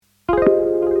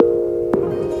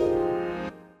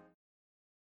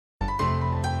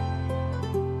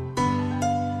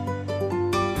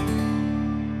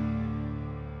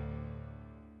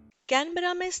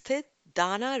Canberra में स्थित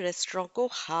दाना रेस्टोरेंट को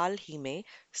हाल ही में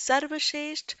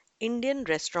सर्वश्रेष्ठ इंडियन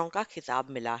रेस्टोरेंट का खिताब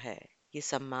मिला है। ये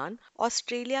सम्मान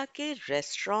ऑस्ट्रेलिया के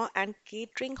restaurant and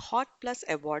catering Hostplus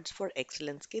awards for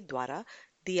excellence के द्वारा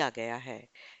दिया गया है।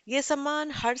 ये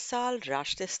सम्मान हर साल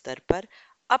राष्ट्रीय स्तर पर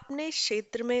अपने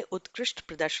क्षेत्र में उत्कृष्ट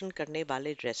प्रदर्शन करने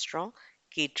वाले रेस्टोरेंट,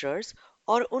 केटरर्स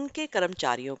और उनके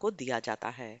कर्मचारियों को दिया जाता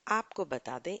है। आपको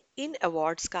बता दें, इन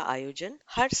अवार्ड्स का आयोजन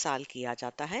हर साल किया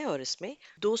जाता है और इसमें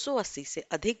 280 से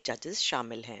अधिक जजेस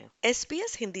शामिल हैं।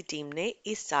 एसबीएस हिंदी टीम ने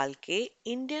इस साल के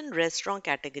इंडियन रेस्टोरेंट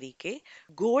कैटेगरी के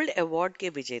गोल्ड अवार्ड के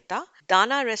विजेता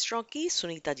दाना रेस्टोरेंट की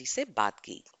सुनीता जी से बात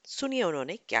की। सुनिए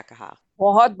उन्होंने क्या कहा।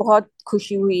 बहुत बहुत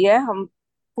खुशी हुई है। हम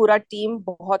पूरा टीम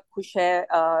बहुत खुश है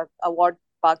अवार्ड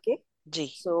पाके। जी।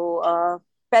 सो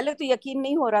पहले तो यकीन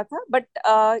नहीं हो रहा था,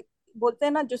 बट बोलते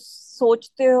हैं ना, जो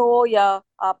सोचते हो या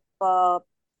आप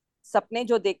सपने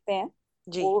जो देखते हैं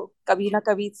जी। वो कभी ना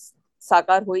कभी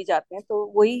साकार हो ही जाते हैं। तो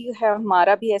वही है,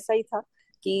 हमारा भी ऐसा ही था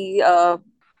कि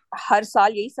हर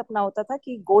साल यही सपना होता था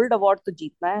कि गोल्ड अवार्ड तो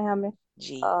जीतना है हमें।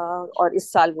 जी। और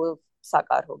इस साल वो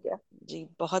साकार हो गया। जी,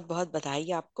 बहुत बहुत बधाई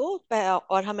आपको।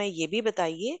 और हमें ये भी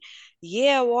बताइए, ये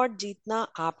अवार्ड जीतना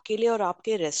आपके लिए और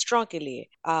आपके रेस्टोरेंट के लिए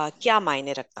क्या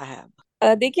मायने रखता है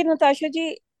अब। देखिए नताशा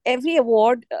जी, एवरी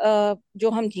अवार्ड जो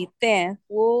हम जीतते हैं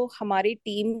वो हमारी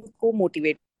टीम को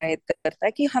मोटिवेट करता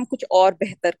है कि हम कुछ और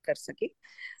बेहतर कर सके।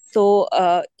 तो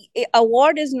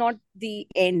award is not the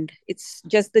end, it's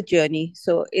just the journey.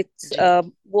 So it's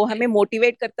जी। वो हमें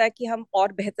मोटिवेट करता है कि हम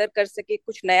और बेहतर कर सके,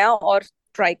 कुछ नया और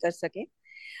ट्राई कर सके।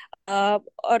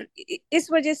 और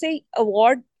इस वजह से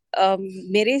अवार्ड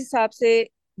मेरे हिसाब से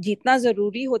जीतना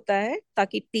जरूरी होता है,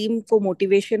 ताकि टीम को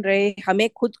मोटिवेशन रहे, हमें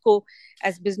खुद को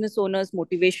एज बिजनेस ओनर्स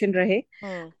मोटिवेशन रहे।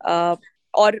 हम्म।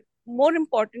 और मोर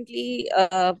इम्पोर्टेंटली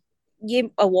ये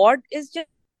अवार्ड इज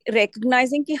जस्ट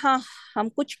रिकग्नाइजिंग कि हाँ, हम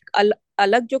कुछ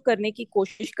अलग जो करने की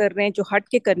कोशिश कर रहे हैं, जो हट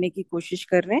के करने की कोशिश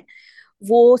कर रहे हैं,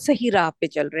 वो सही राह पे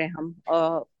चल रहे हैं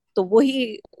हम। तो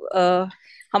वही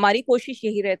हमारी कोशिश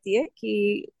यही रहती है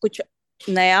कि कुछ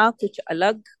नया, कुछ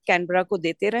अलग कैनबरा को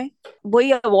देते रहें।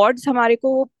 वही अवार्ड्स हमारे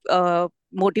को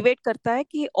मोटिवेट करता है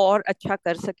कि और अच्छा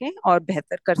कर सकें और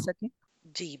बेहतर कर सकें।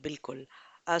 जी बिल्कुल।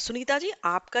 सुनीता जी,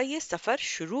 आपका ये सफर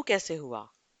शुरू कैसे हुआ।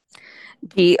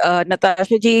 जी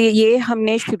नताशा जी, ये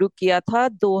हमने शुरू किया था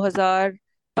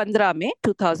 2015 में।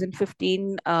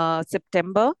 2015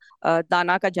 सितंबर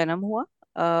दाना का जन्म हुआ।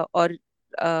 और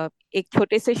एक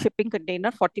छोटे से shipping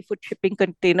container, 40 foot shipping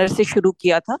container से शुरू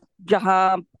किया था,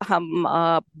 जहां हम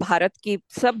भारत की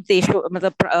सब देशों,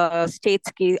 मतलब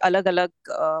स्टेट्स की अलग अलग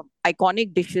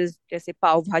आइकॉनिक डिशेस जैसे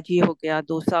पाव भाजी हो गया,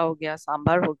 डोसा हो गया,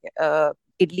 सांभर हो गया,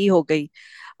 इडली हो गई,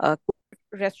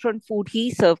 रेस्टोरेंट फूड ही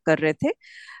सर्व कर रहे थे।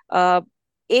 अ,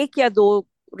 एक या दो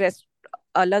रेस्ट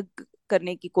अलग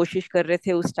करने की कोशिश कर रहे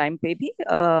थे उस टाइम पे भी,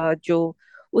 जो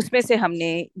उसमें से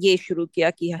हमने ये शुरू किया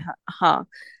कि हाँ,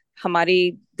 हमारे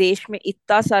देश में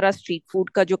इतना सारा स्ट्रीट फूड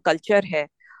का जो कल्चर है,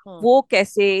 हम्म। वो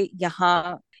कैसे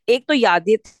यहाँ एक तो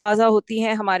यादें ताज़ा होती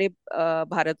हैं हमारे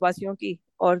भारतवासियों की,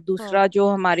 और हम्म। दूसरा जो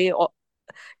हमारे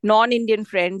नॉन इंडियन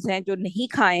फ्रेंड्स हैं जो नहीं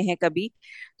खाए हैं कभी,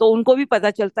 तो उनको भी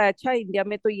पता चलता है अच्छा, इंडिया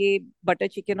में तो ये बटर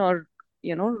चिकन और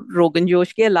रोगन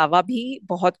जोश के अलावा भी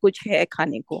बहुत कुछ है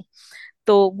खाने को।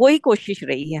 तो वही कोशिश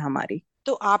रही है हमारी।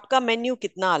 तो आपका मेन्यू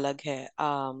कितना अलग है,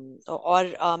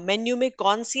 और मेन्यू में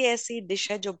कौन सी ऐसी डिश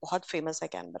है जो बहुत फेमस है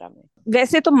कैनबरा में।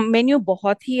 वैसे तो मेन्यू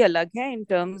बहुत ही अलग है in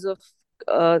terms of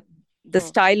the hmm.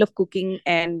 Style of cooking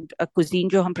and cuisine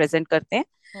जो हम प्रेजेंट करते हैं।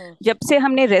 हम्म। जब से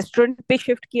हमने रेस्टोरेंट पे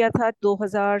शिफ्ट किया था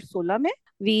 2016 में,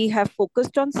 we have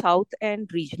focused on south and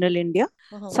regional India.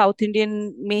 Hmm. South Indian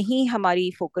में ही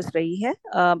हमारी फोकस रही है।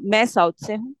 मैं साउथ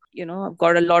से हूँ,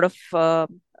 got a lot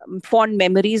of fond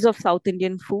memories of south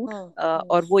Indian food. Hmm. Hmm.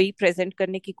 और वही प्रेजेंट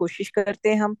करने की कोशिश करते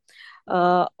हैं हम।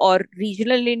 और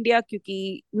रीजनल इंडिया,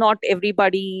 क्योंकि not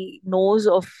everybody knows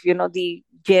of the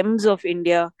gems of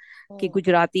India, कि हम्म।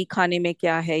 गुजराती खाने में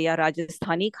क्या है या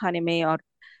राजस्थानी खाने में, और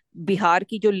बिहार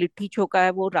की जो लिट्टी चोखा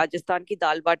है वो राजस्थान की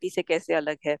दाल बाटी से कैसे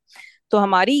अलग है। तो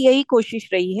हमारी यही कोशिश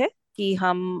रही है कि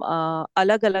हम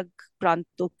अलग अलग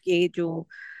प्रांतों के जो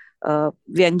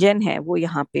व्यंजन है वो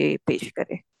यहाँ पे पेश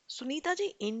करें। सुनीता जी,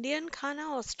 इंडियन खाना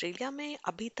ऑस्ट्रेलिया में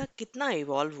अभी तक कितना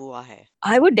इवॉल्व हुआ है।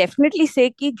 आई वुड डेफिनेटली से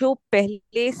कि जो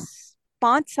पहले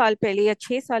 5 साल पहले या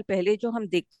 6 साल पहले जो हम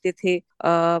देखते थे,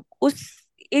 उस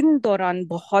इन दौरान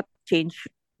बहुत चेंज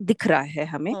दिख रहा है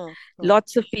हमें। हम्म। हम्म।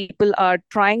 Lots of people are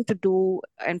trying to do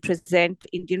and present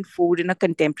Indian food in a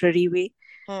contemporary way.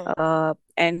 Hmm.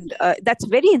 And that's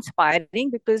very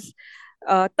inspiring because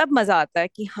तब मजा आता है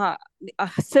कि हाँ,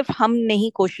 सिर्फ हम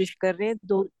नहीं कोशिश कर रहे हैं,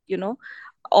 दो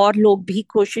और लोग भी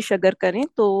कोशिश अगर करें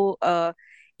तो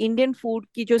इंडियन फूड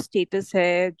की जो स्टेटस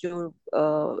है, जो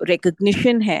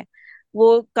रिकग्निशन है,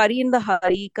 वो करी इन द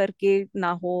हरी करके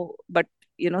ना हो, but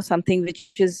something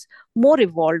which is more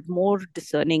evolve, more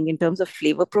discerning in terms of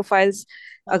flavour profiles.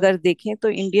 हम्म। अगर देखें तो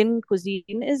Indian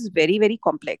cuisine is very very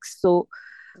complex, तो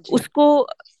जी। उसको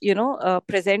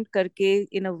प्रेजेंट करके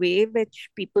इन अ वे which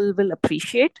people will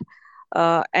appreciate,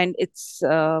 and it's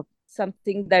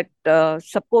something that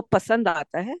सबको पसंद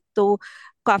आता है। तो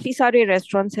काफी सारे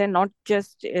रेस्टोरेंट्स हैं, not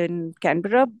just in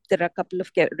Canberra, there are couple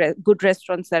of good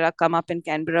restaurants that are come up in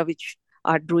Canberra which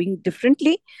are doing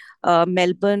differently.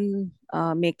 Melbourne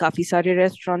में काफी सारे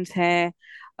रेस्टोरेंट्स हैं।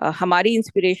 हमारी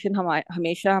इंस्पिरेशन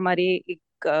हमेशा हमारे एक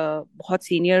बहुत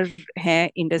सीनियर हैं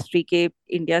इंडस्ट्री के,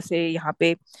 इंडिया से, यहाँ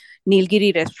पे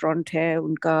नीलगिरी रेस्टोरेंट है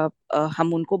उनका,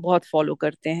 हम उनको बहुत फॉलो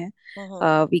करते हैं।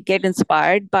 हम्म। We get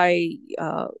inspired by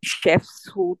chefs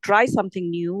who try something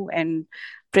new and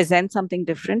present something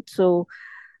different. So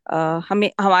हमें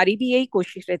हमारी भी यही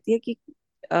कोशिश रहती है कि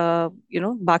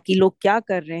बाकी लोग क्या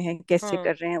कर रहे हैं, कैसे हम्म।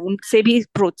 कर रहे हैं, उनसे भी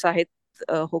प्रोत्साहित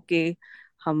होके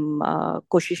हम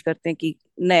कोशिश करते हैं कि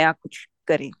नया कुछ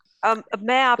करें। अब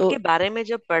मैं तो आपके बारे में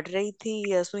जब पढ़ रही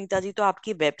थी सुनीता जी, तो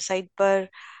आपकी वेबसाइट पर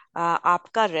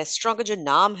आपका रेस्टोरेंट का जो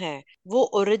नाम है वो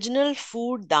ओरिजिनल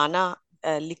फूड दाना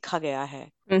लिखा गया है।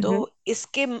 तो हम्म,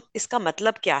 इसके इसका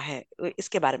मतलब क्या है,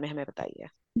 इसके बारे में हमें बताइए।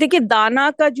 देखिए, दाना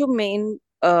का जो मेन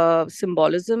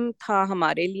सिंबोलिज्म था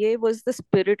हमारे लिए was the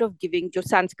spirit of giving, जो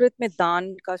संस्कृत में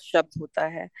दान का शब्द होता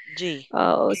है। जी।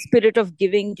 स्पिरिट ऑफ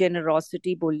गिविंग,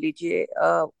 जेनरोसिटी बोल लीजिए,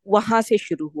 वहां से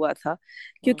शुरू हुआ था।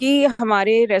 हम्म। क्योंकि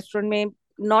हमारे रेस्टोरेंट में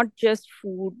not just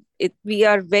food, it we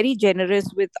are very generous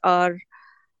with our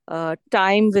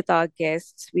time with our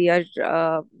guests.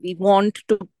 We want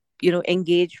to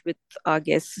engage with our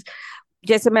guests.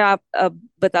 जैसे मैं आप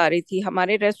बता रही थी,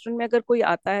 हमारे रेस्टोरेंट में अगर कोई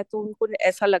आता है तो उनको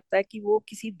ऐसा लगता है कि वो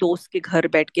किसी दोस्त के घर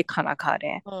बैठ के खाना खा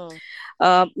रहे हैं।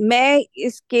 हम्म। मैं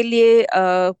इसके लिए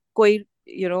कोई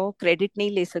क्रेडिट नहीं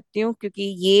ले सकती हूँ, क्योंकि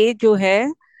ये जो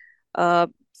है अ,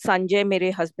 संजय,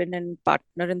 मेरे husband and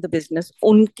partner in the business,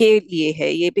 उनके लिए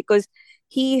है ये। बिकॉज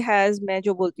ही हैज, मैं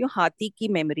जो बोलती हूँ, हाथी की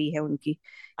मेमोरी है उनकी,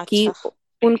 कि अच्छा।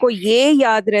 उनको ये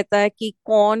याद रहता है कि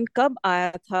कौन कब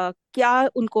आया था, क्या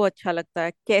उनको अच्छा लगता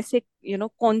है, कैसे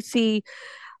कौन सी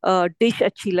डिश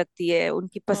अच्छी लगती है,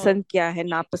 उनकी हम्म। पसंद क्या है,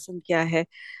 नापसंद क्या है।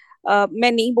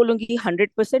 मैं नहीं बोलूंगी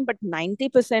 100%, but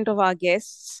 90% of our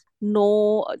guests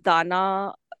no दाना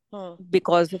हम्म।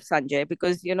 Because of Sanjay.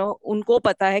 बिकॉज उनको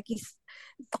पता है कि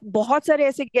बहुत सारे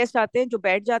ऐसे गेस्ट आते हैं जो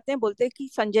बैठ जाते हैं, बोलते हैं कि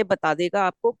संजय बता देगा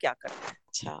आपको क्या करना है।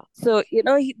 अच्छा। So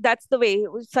that's the way,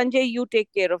 Sanjay you take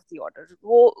care of the order.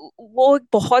 वो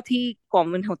बहुत ही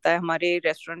कॉमन होता है हमारे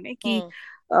रेस्टोरेंट में कि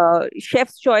हम्म।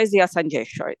 शेफ्स चॉइस या Sanjay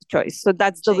choice, so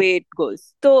that's the ji. Way it goes.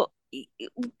 तो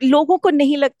लोगों को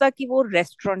नहीं लगता कि वो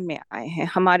रेस्टोरेंट में आए हैं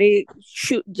हमारे।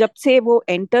 जब से वो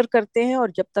एंटर करते हैं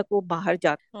और जब तक वो बाहर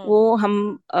जाते, हम्म। वो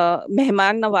हम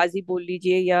मेहमान नवाजी बोल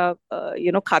लीजिए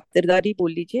या खातिरदारी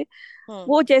बोल लीजिए, हम्म।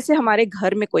 वो जैसे हमारे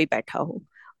घर में कोई बैठा हो।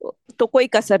 तो कोई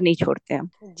कसर नहीं छोड़ते हम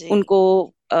जी। उनको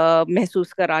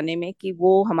महसूस कराने में कि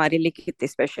वो हमारे लिए कितने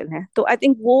स्पेशल हैं। तो आई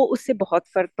थिंक वो उससे बहुत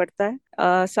फर्क पड़ता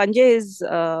है। Sanjay is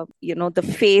the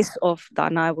face of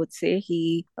दाना, I would say.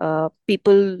 He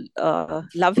people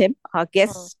love him, our hmm.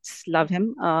 Guests love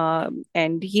him,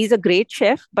 and he is a great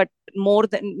chef, but more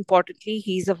than importantly,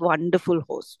 he's a wonderful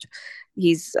host.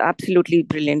 He's absolutely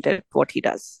brilliant at what he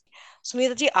does.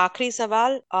 Sunita ji, आखिरी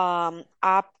सवाल,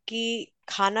 आपकी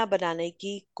खाना बनाने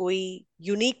की कोई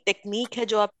unique technique है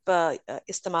जो आप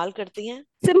इस्तेमाल करती हैं?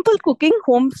 Simple cooking,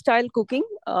 home style cooking,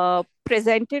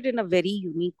 presented in a very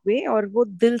unique way, और वो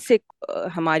दिल से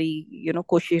हमारी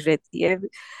कोशिश रहती है।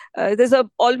 there's a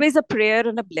always a prayer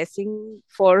and a blessing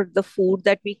for the food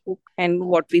that we cook and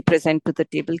what we present to the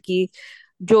table, कि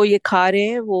जो ये खा रहे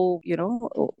हैं वो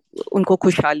उनको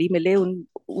खुशहाली मिले,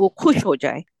 वो खुश हो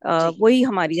जाए। जी। वही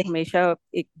हमारी हमेशा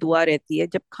एक दुआ रहती है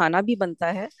जब खाना भी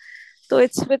बनता है। तो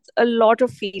it's with a lot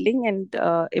of feeling and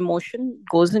emotion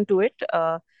goes into it.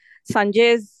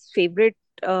 Sanjay's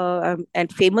favorite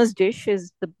and famous dish is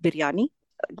the biryani,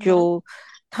 जो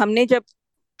हम्म। हमने जब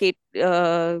के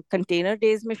कंटेनर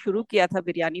डेज में शुरू किया था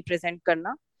बिरयानी प्रेजेंट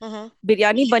करना, हम्म।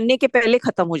 बिरयानी बनने के पहले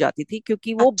खत्म हो जाती थी,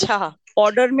 क्योंकि वो अच्छा।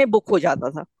 ऑर्डर में बुक हो जाता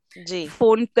था जी।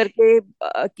 फोन करके।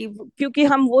 क्योंकि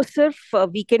हम वो सिर्फ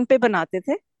वीकेंड पे बनाते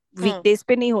थे, हम्म। वीकडेज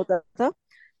पे नहीं होता था।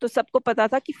 तो सबको पता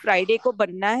था कि फ्राइडे को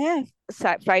बनना है,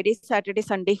 फ्राइडे सैटरडे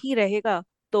संडे ही रहेगा।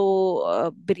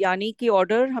 तो बिरयानी की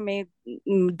ऑर्डर हमें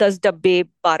 10 डब्बे,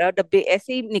 12 डब्बे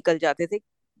ऐसे ही निकल जाते थे।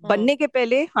 हम्म। बनने के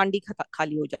पहले हांडी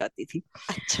खाली हो जाती थी।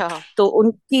 अच्छा। तो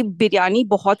उनकी बिरयानी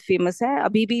बहुत फेमस है।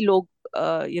 अभी भी लोग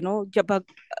जब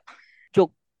जो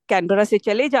कैनबरा से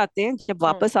चले जाते हैं, जब हम्म।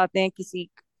 वापस आते हैं किसी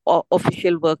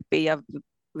ऑफिशियल वर्क पे या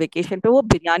वेकेशन पे, वो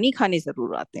बिरयानी खाने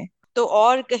जरूर आते हैं। तो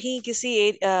और कहीं किसी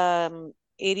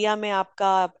एरिया में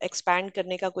आपका एक्सपैंड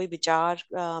करने का कोई विचार,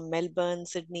 मेलबर्न,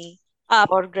 सिडनी,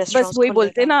 आप और बस रेस्टोरेंट्स वही खोलने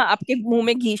बोलते हैं का? ना, आपके मुंह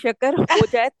में घी शक्कर हो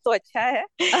जाए तो अच्छा है।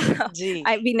 जी।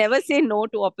 I've never say no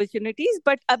to opportunities,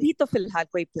 but अभी तो फिलहाल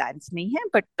कोई प्लान्स नहीं है,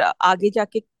 बट आगे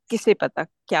जाके किसे पता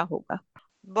क्या होगा।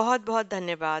 बहुत बहुत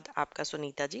धन्यवाद आपका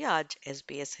सुनीता जी, आज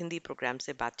SBS हिंदी प्रोग्राम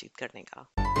से बातचीत करने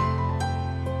का।